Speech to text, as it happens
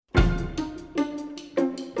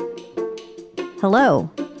Hello.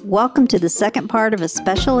 Welcome to the second part of a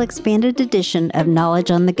special expanded edition of Knowledge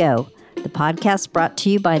on the Go, the podcast brought to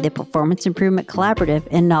you by the Performance Improvement Collaborative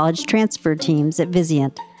and Knowledge Transfer teams at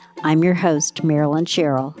Vizient. I'm your host, Marilyn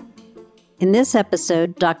Sherrill. In this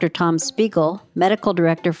episode, Dr. Tom Spiegel, Medical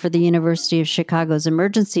Director for the University of Chicago's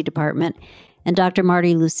Emergency Department, and Dr.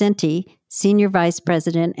 Marty Lucenti, Senior Vice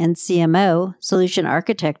President and CMO, Solution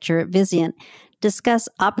Architecture at Vizient, discuss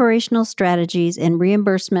operational strategies and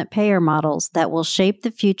reimbursement payer models that will shape the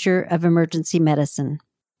future of emergency medicine.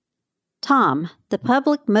 Tom, the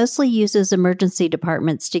public mostly uses emergency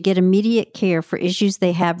departments to get immediate care for issues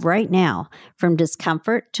they have right now, from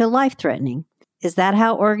discomfort to life-threatening. Is that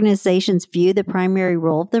how organizations view the primary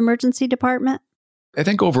role of the emergency department? I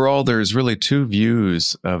think overall, there's really two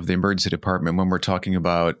views of the emergency department when we're talking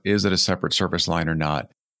about, is it a separate service line or not?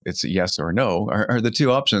 It's a yes or no are the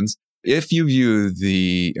two options. If you view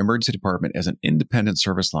the emergency department as an independent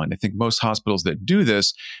service line, I think most hospitals that do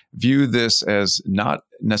this view this as not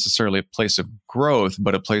necessarily a place of growth,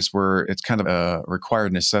 but a place where it's kind of a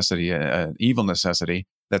required necessity, an evil necessity.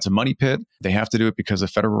 That's a money pit. They have to do it because of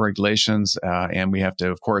federal regulations. And we have to,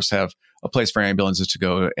 of course, have a place for ambulances to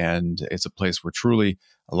go. And it's a place where truly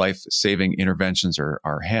life-saving interventions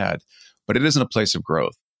are had. But it isn't a place of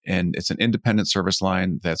growth. And it's an independent service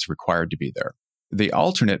line that's required to be there. The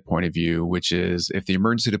alternate point of view, which is if the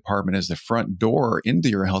emergency department is the front door into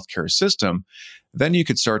your healthcare system, then you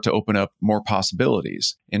could start to open up more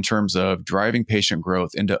possibilities in terms of driving patient growth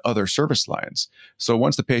into other service lines. So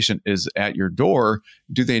once the patient is at your door,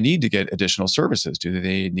 do they need to get additional services? Do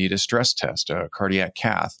they need a stress test, a cardiac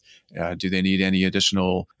cath? Do they need any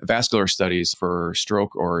additional vascular studies for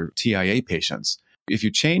stroke or TIA patients? If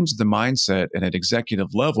you change the mindset at an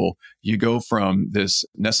executive level, you go from this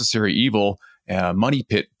necessary evil money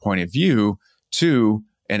pit point of view to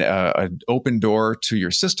an open door to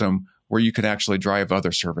your system where you could actually drive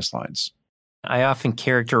other service lines. I often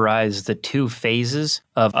characterize the two phases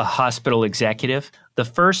of a hospital executive. The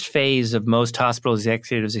first phase of most hospital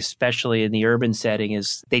executives, especially in the urban setting,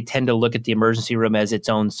 is they tend to look at the emergency room as its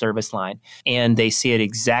own service line. And they see it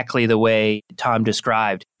exactly the way Tom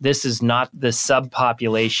described. This is not the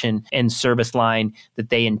subpopulation and service line that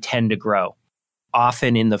they intend to grow.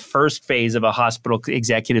 Often in the first phase of a hospital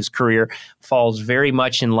executive's career falls very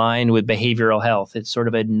much in line with behavioral health. It's sort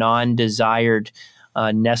of a non-desired,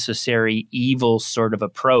 necessary evil sort of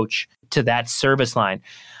approach to that service line.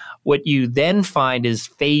 What you then find is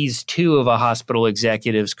phase two of a hospital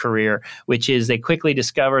executive's career, which is they quickly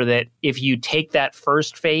discover that if you take that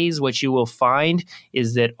first phase, what you will find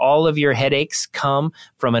is that all of your headaches come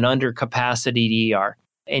from an undercapacity ER.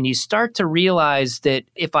 And you start to realize that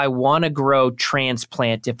if I want to grow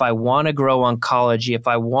transplant, if I want to grow oncology, if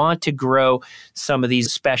I want to grow some of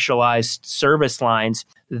these specialized service lines,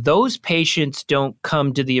 those patients don't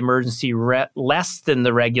come to the emergency less than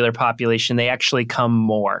the regular population. They actually come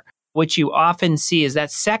more. What you often see is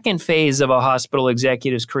that second phase of a hospital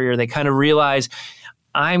executive's career, they kind of realize,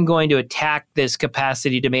 I'm going to attack this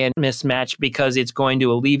capacity-demand mismatch because it's going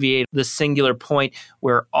to alleviate the singular point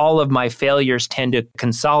where all of my failures tend to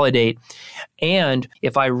consolidate. And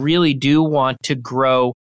if I really do want to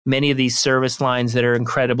grow many of these service lines that are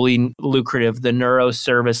incredibly lucrative, the neuro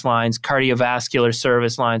service lines, cardiovascular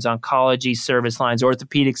service lines, oncology service lines,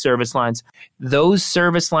 orthopedic service lines, those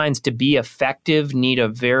service lines to be effective need a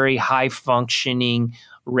very high-functioning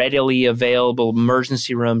readily available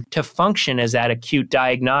emergency room to function as that acute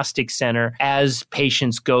diagnostic center as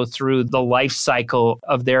patients go through the life cycle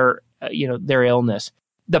of their illness.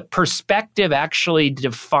 The perspective actually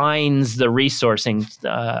defines the resourcing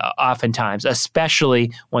oftentimes,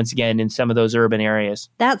 especially, once again, in some of those urban areas.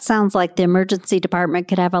 That sounds like the emergency department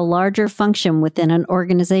could have a larger function within an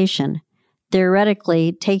organization,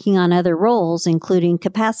 theoretically taking on other roles, including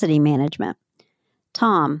capacity management.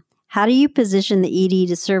 Tom, how do you position the ED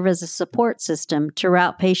to serve as a support system to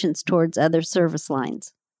route patients towards other service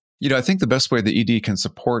lines? I think the best way the ED can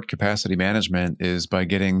support capacity management is by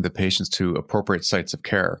getting the patients to appropriate sites of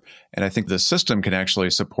care. And I think the system can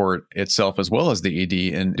actually support itself as well as the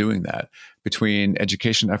ED in doing that. Between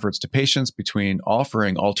education efforts to patients, between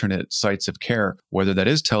offering alternate sites of care, whether that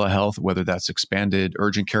is telehealth, whether that's expanded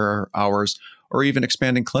urgent care hours, or even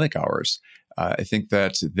expanding clinic hours. I think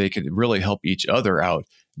that they could really help each other out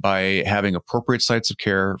by having appropriate sites of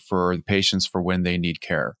care for the patients for when they need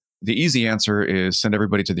care. The easy answer is send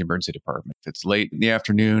everybody to the emergency department. If it's late in the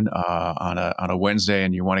afternoon on a Wednesday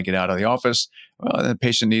and you want to get out of the office, well, the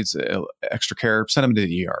patient needs extra care, send them to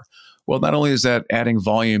the ER. Well, not only is that adding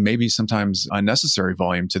volume, maybe sometimes unnecessary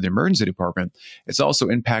volume to the emergency department, it's also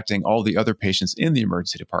impacting all the other patients in the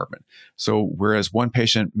emergency department. So whereas one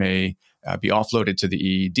patient may be offloaded to the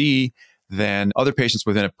EED, then other patients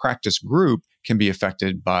within a practice group can be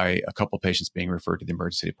affected by a couple patients being referred to the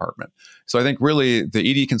emergency department. So I think really the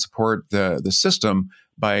ED can support the system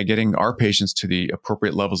by getting our patients to the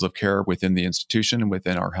appropriate levels of care within the institution and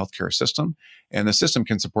within our healthcare system. And the system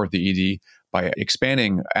can support the ED by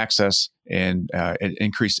expanding access and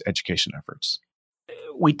increased education efforts.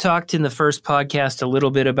 We talked in the first podcast a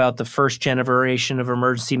little bit about the first generation of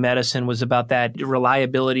emergency medicine was about that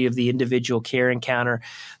reliability of the individual care encounter.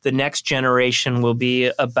 The next generation will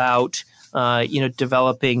be about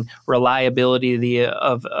developing reliability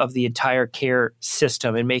of the entire care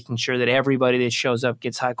system and making sure that everybody that shows up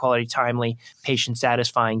gets high quality, timely, patient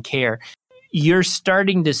satisfying care. You're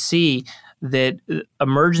starting to see that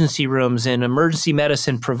emergency rooms and emergency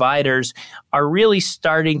medicine providers are really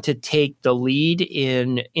starting to take the lead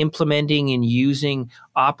in implementing and using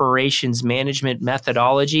operations management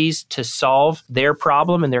methodologies to solve their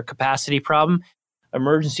problem and their capacity problem.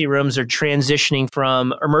 Emergency rooms are transitioning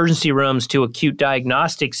from emergency rooms to acute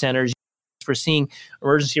diagnostic centers. We're seeing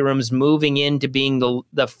emergency rooms moving into being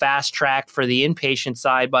the fast track for the inpatient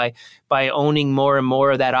side by owning more and more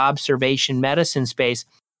of that observation medicine space.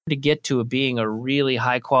 To get to being a really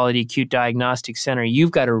high quality acute diagnostic center, you've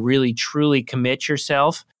got to really truly commit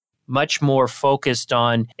yourself, much more focused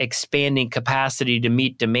on expanding capacity to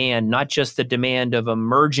meet demand, not just the demand of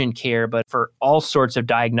emergent care, but for all sorts of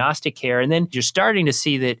diagnostic care. And then you're starting to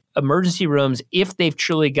see that emergency rooms, if they've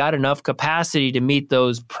truly got enough capacity to meet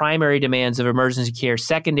those primary demands of emergency care,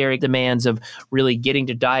 secondary demands of really getting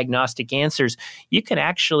to diagnostic answers, you can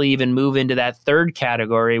actually even move into that third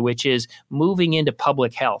category, which is moving into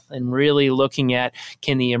public health and really looking at,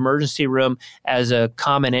 can the emergency room as a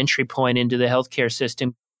common entry point into the healthcare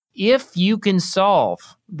system? If you can solve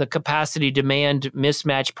the capacity-demand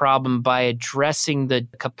mismatch problem by addressing the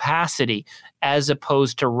capacity as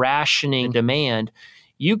opposed to rationing demand,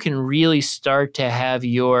 you can really start to have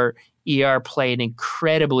your ER play an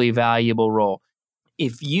incredibly valuable role.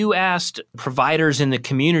 If you asked providers in the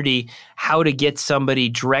community how to get somebody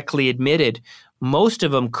directly admitted, most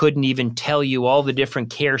of them couldn't even tell you all the different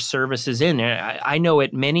care services in there. I know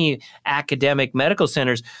at many academic medical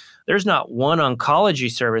centers, there's not one oncology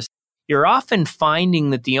service. You're often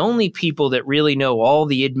finding that the only people that really know all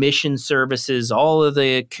the admission services, all of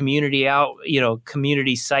the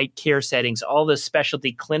community site care settings, all the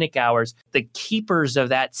specialty clinic hours, the keepers of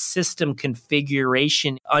that system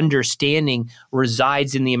configuration understanding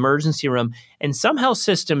resides in the emergency room. And some health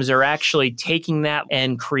systems are actually taking that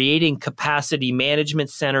and creating capacity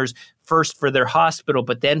management centers first for their hospital,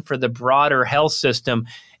 but then for the broader health system.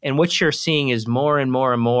 And what you're seeing is more and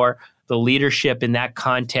more and more the leadership in that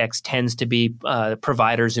context tends to be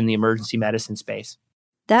providers in the emergency medicine space.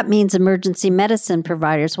 That means emergency medicine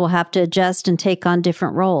providers will have to adjust and take on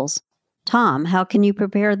different roles. Tom, how can you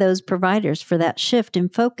prepare those providers for that shift in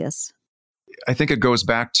focus? I think it goes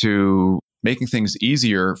back to making things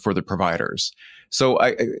easier for the providers. So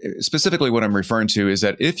specifically what I'm referring to is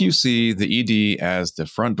that if you see the ED as the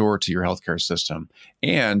front door to your healthcare system,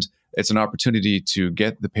 and it's an opportunity to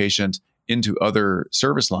get the patient into other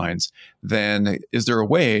service lines, then is there a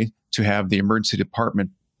way to have the emergency department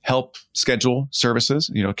help schedule services?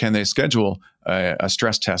 Can they schedule a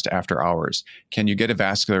stress test after hours? Can you get a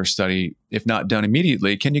vascular study? If not done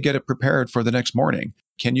immediately, can you get it prepared for the next morning?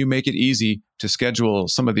 Can you make it easy to schedule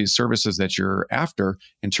some of these services that you're after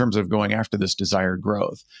in terms of going after this desired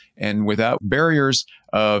growth? And without barriers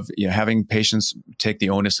of having patients take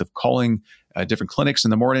the onus of calling different clinics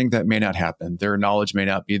in the morning, that may not happen. Their knowledge may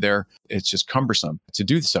not be there. It's just cumbersome to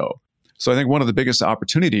do so. So I think one of the biggest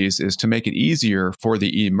opportunities is to make it easier for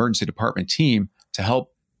the emergency department team to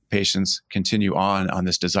help patients continue on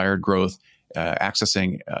this desired growth,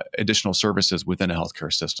 accessing additional services within a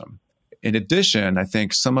healthcare system. In addition, I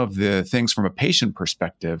think some of the things from a patient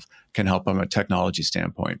perspective can help from a technology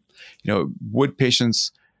standpoint. Would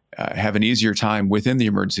patients have an easier time within the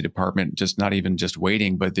emergency department, just not even just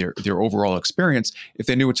waiting, but their overall experience, if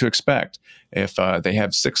they knew what to expect? If they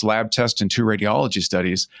have 6 lab tests and 2 radiology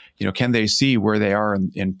studies, can they see where they are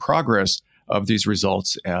in progress of these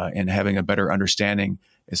results and having a better understanding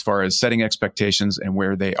as far as setting expectations and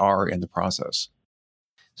where they are in the process?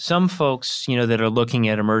 Some folks, that are looking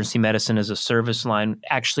at emergency medicine as a service line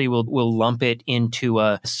actually will lump it into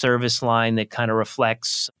a service line that kind of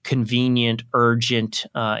reflects convenient, urgent,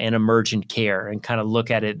 and emergent care and kind of look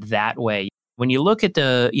at it that way. When you look at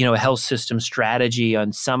the, health system strategy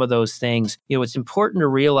on some of those things, what's important to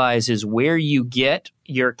realize is where you get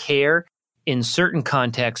your care in certain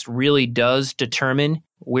contexts really does determine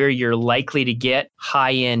where you're likely to get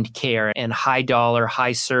high-end care and high dollar,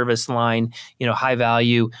 high service line, high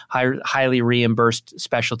value, highly reimbursed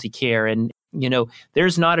specialty care. And,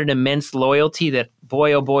 there's not an immense loyalty that,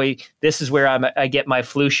 boy, oh boy, this is where I get my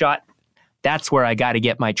flu shot. That's where I got to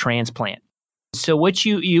get my transplant. So what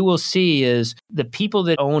you will see is the people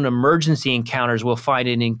that own emergency encounters will find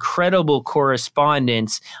an incredible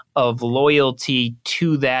correspondence of loyalty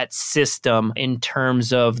to that system in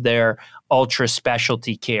terms of their ultra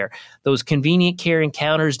specialty care. Those convenient care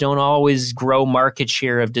encounters don't always grow market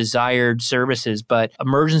share of desired services, but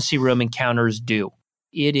emergency room encounters do.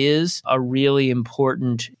 It is a really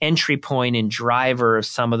important entry point and driver of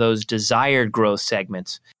some of those desired growth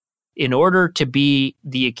segments. In order to be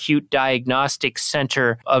the acute diagnostic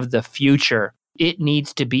center of the future, it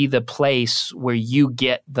needs to be the place where you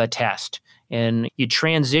get the test. And you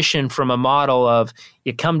transition from a model of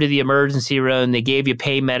you come to the emergency room, they gave you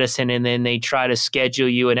pain medicine, and then they try to schedule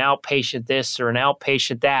you an outpatient this or an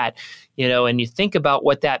outpatient that, and you think about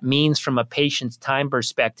what that means from a patient's time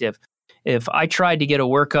perspective. If I tried to get a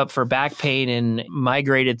workup for back pain and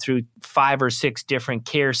migrated through 5 or 6 different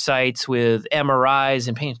care sites with MRIs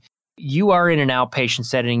and pain, you are in an outpatient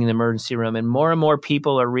setting in the emergency room, and more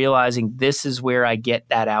people are realizing this is where I get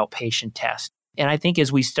that outpatient test. And I think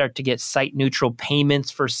as we start to get site-neutral payments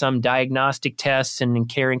for some diagnostic tests and in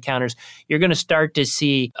care encounters, you're going to start to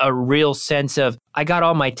see a real sense of, I got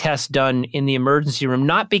all my tests done in the emergency room,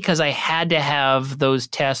 not because I had to have those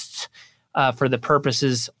tests for the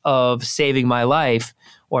purposes of saving my life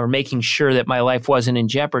or making sure that my life wasn't in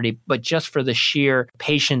jeopardy, but just for the sheer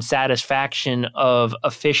patient satisfaction of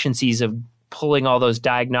efficiencies of pulling all those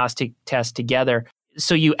diagnostic tests together.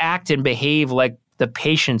 So you act and behave like the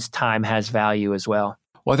patient's time has value as well.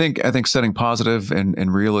 Well, I think setting positive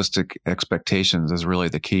and realistic expectations is really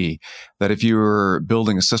the key. That if you're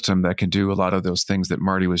building a system that can do a lot of those things that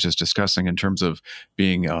Marty was just discussing in terms of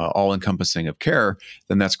being all-encompassing of care,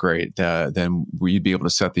 then that's great. Then you'd be able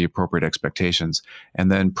to set the appropriate expectations.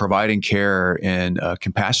 And then providing care in a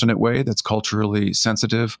compassionate way that's culturally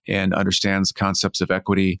sensitive and understands concepts of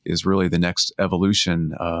equity is really the next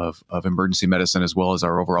evolution of emergency medicine as well as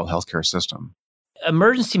our overall healthcare system.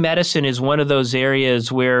 Emergency medicine is one of those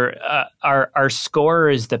areas where our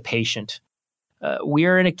scorer is the patient. We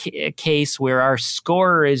are in a case where our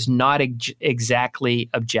scorer is not exactly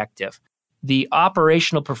objective. The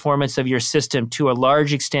operational performance of your system, to a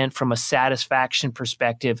large extent from a satisfaction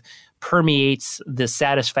perspective, permeates the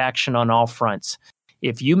satisfaction on all fronts.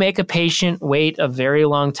 If you make a patient wait a very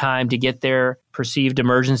long time to get their perceived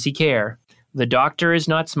emergency care, the doctor is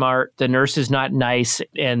not smart, the nurse is not nice,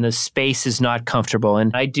 and the space is not comfortable.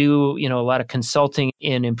 And I do, a lot of consulting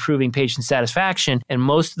in improving patient satisfaction, and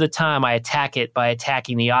most of the time I attack it by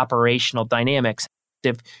attacking the operational dynamics.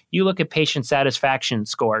 If you look at patient satisfaction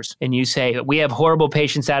scores and you say, we have horrible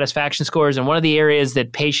patient satisfaction scores, and one of the areas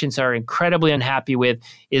that patients are incredibly unhappy with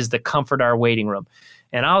is the comfort of our waiting room.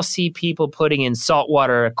 And I'll see people putting in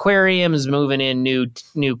saltwater aquariums, moving in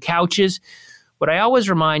new couches. But I always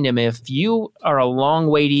remind them, if you are a long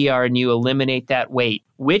wait ER and you eliminate that wait,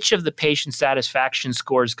 which of the patient satisfaction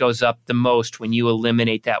scores goes up the most when you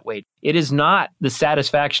eliminate that wait? It is not the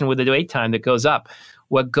satisfaction with the wait time that goes up.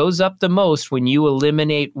 What goes up the most when you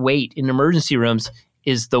eliminate wait in emergency rooms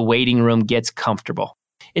is the waiting room gets comfortable.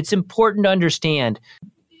 It's important to understand,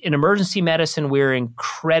 in emergency medicine, we're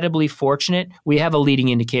incredibly fortunate. We have a leading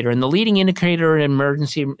indicator, and the leading indicator in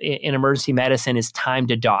emergency medicine is time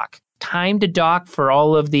to doc. Time to doc for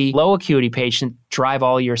all of the low acuity patients drive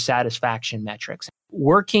all your satisfaction metrics.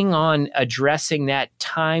 Working on addressing that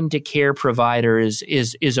time to care provider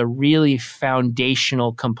is a really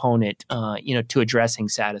foundational component, to addressing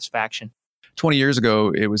satisfaction. 20 years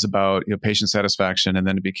ago, it was about patient satisfaction, and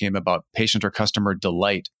then it became about patient or customer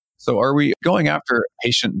delight. So are we going after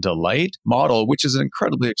patient delight model, which is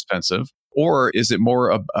incredibly expensive, or is it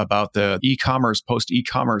more about the e-commerce,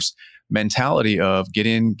 post-e-commerce mentality of get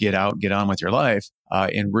in, get out, get on with your life,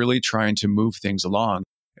 and really trying to move things along?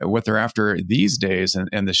 What they're after these days,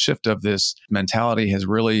 and the shift of this mentality has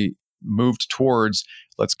really moved towards,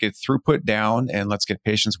 let's get throughput down and let's get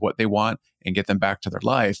patients what they want and get them back to their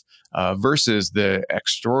life, versus the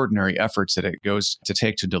extraordinary efforts that it goes to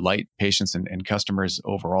take to delight patients and customers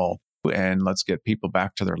overall. And let's get people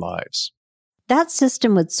back to their lives. That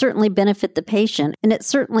system would certainly benefit the patient, and it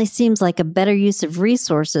certainly seems like a better use of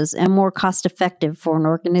resources and more cost-effective for an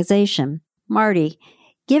organization. Marty,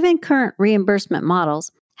 given current reimbursement models,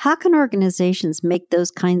 how can organizations make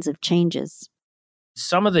those kinds of changes?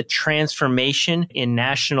 Some of the transformation in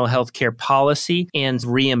national healthcare policy and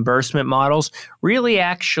reimbursement models really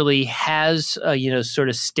actually has, sort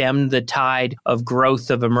of stemmed the tide of growth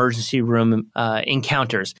of emergency room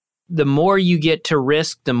encounters. The more you get to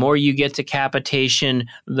risk, the more you get to capitation,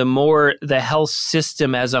 the more the health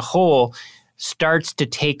system as a whole starts to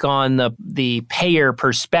take on the payer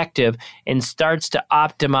perspective and starts to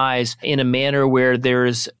optimize in a manner where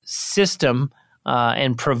there's system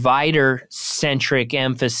and provider-centric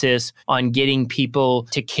emphasis on getting people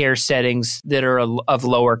to care settings that are of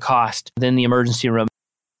lower cost than the emergency room.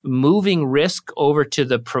 Moving risk over to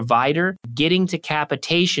the provider, getting to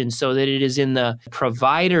capitation so that it is in the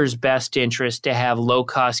provider's best interest to have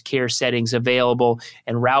low-cost care settings available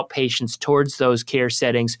and route patients towards those care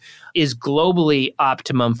settings is globally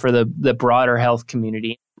optimum for the broader health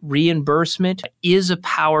community. Reimbursement is a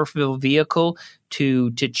powerful vehicle to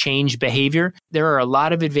change behavior. There are a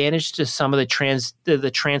lot of advantages to some of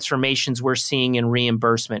the transformations we're seeing in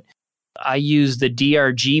reimbursement. I use the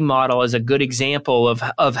DRG model as a good example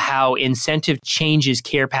of how incentive changes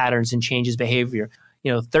care patterns and changes behavior.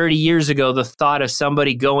 30 years ago, the thought of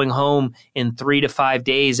somebody going home in 3 to 5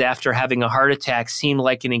 days after having a heart attack seemed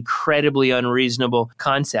like an incredibly unreasonable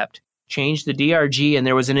concept. Change the DRG and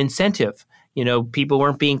there was an incentive. People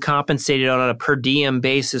weren't being compensated on a per diem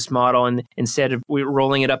basis model, and instead of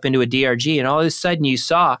rolling it up into a DRG. And all of a sudden you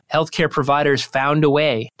saw healthcare providers found a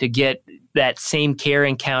way to get that same care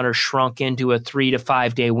encounter shrunk into a 3 to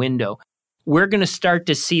 5 day window. We're going to start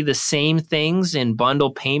to see the same things in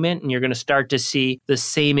bundle payment, and you're going to start to see the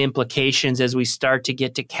same implications as we start to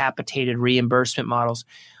get to capitated reimbursement models.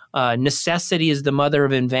 Necessity is the mother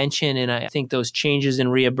of invention, and I think those changes in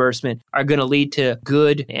reimbursement are going to lead to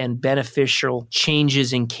good and beneficial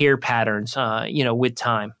changes in care patterns, with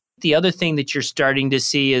time. The other thing that you're starting to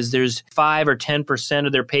see is there's 5 or 10%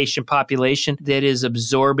 of their patient population that is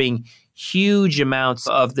absorbing huge amounts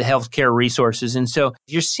of the healthcare resources. And so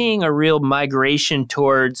you're seeing a real migration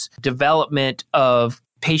towards development of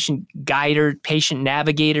patient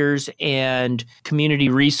navigators and community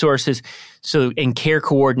resources, and care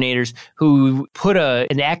coordinators who put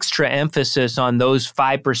an extra emphasis on those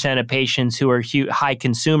 5% of patients who are high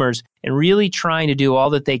consumers and really trying to do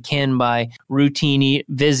all that they can by routine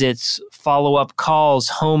visits, follow-up calls,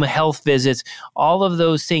 home health visits, all of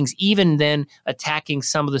those things, even then attacking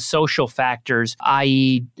some of the social factors,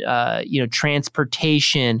 i.e.,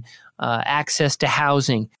 transportation, access to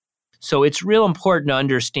housing. So it's real important to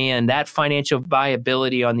understand that financial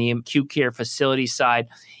viability on the acute care facility side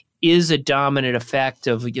is a dominant effect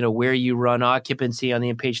of, where you run occupancy on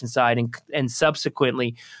the inpatient side and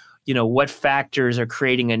subsequently, what factors are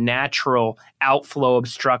creating a natural outflow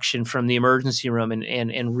obstruction from the emergency room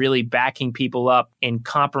and really backing people up and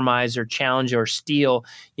compromise or challenge or steal,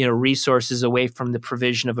 resources away from the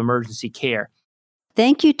provision of emergency care.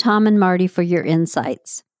 Thank you, Tom and Marty, for your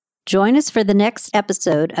insights. Join us for the next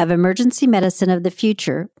episode of Emergency Medicine of the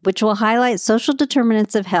Future, which will highlight social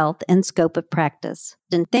determinants of health and scope of practice.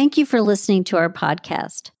 And thank you for listening to our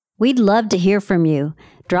podcast. We'd love to hear from you.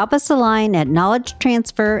 Drop us a line at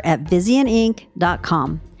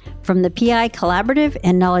knowledgetransfer@vizientinc.com. From the PI Collaborative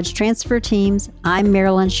and Knowledge Transfer teams, I'm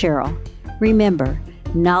Marilyn Sherrill. Remember,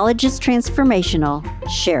 knowledge is transformational.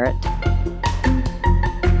 Share it.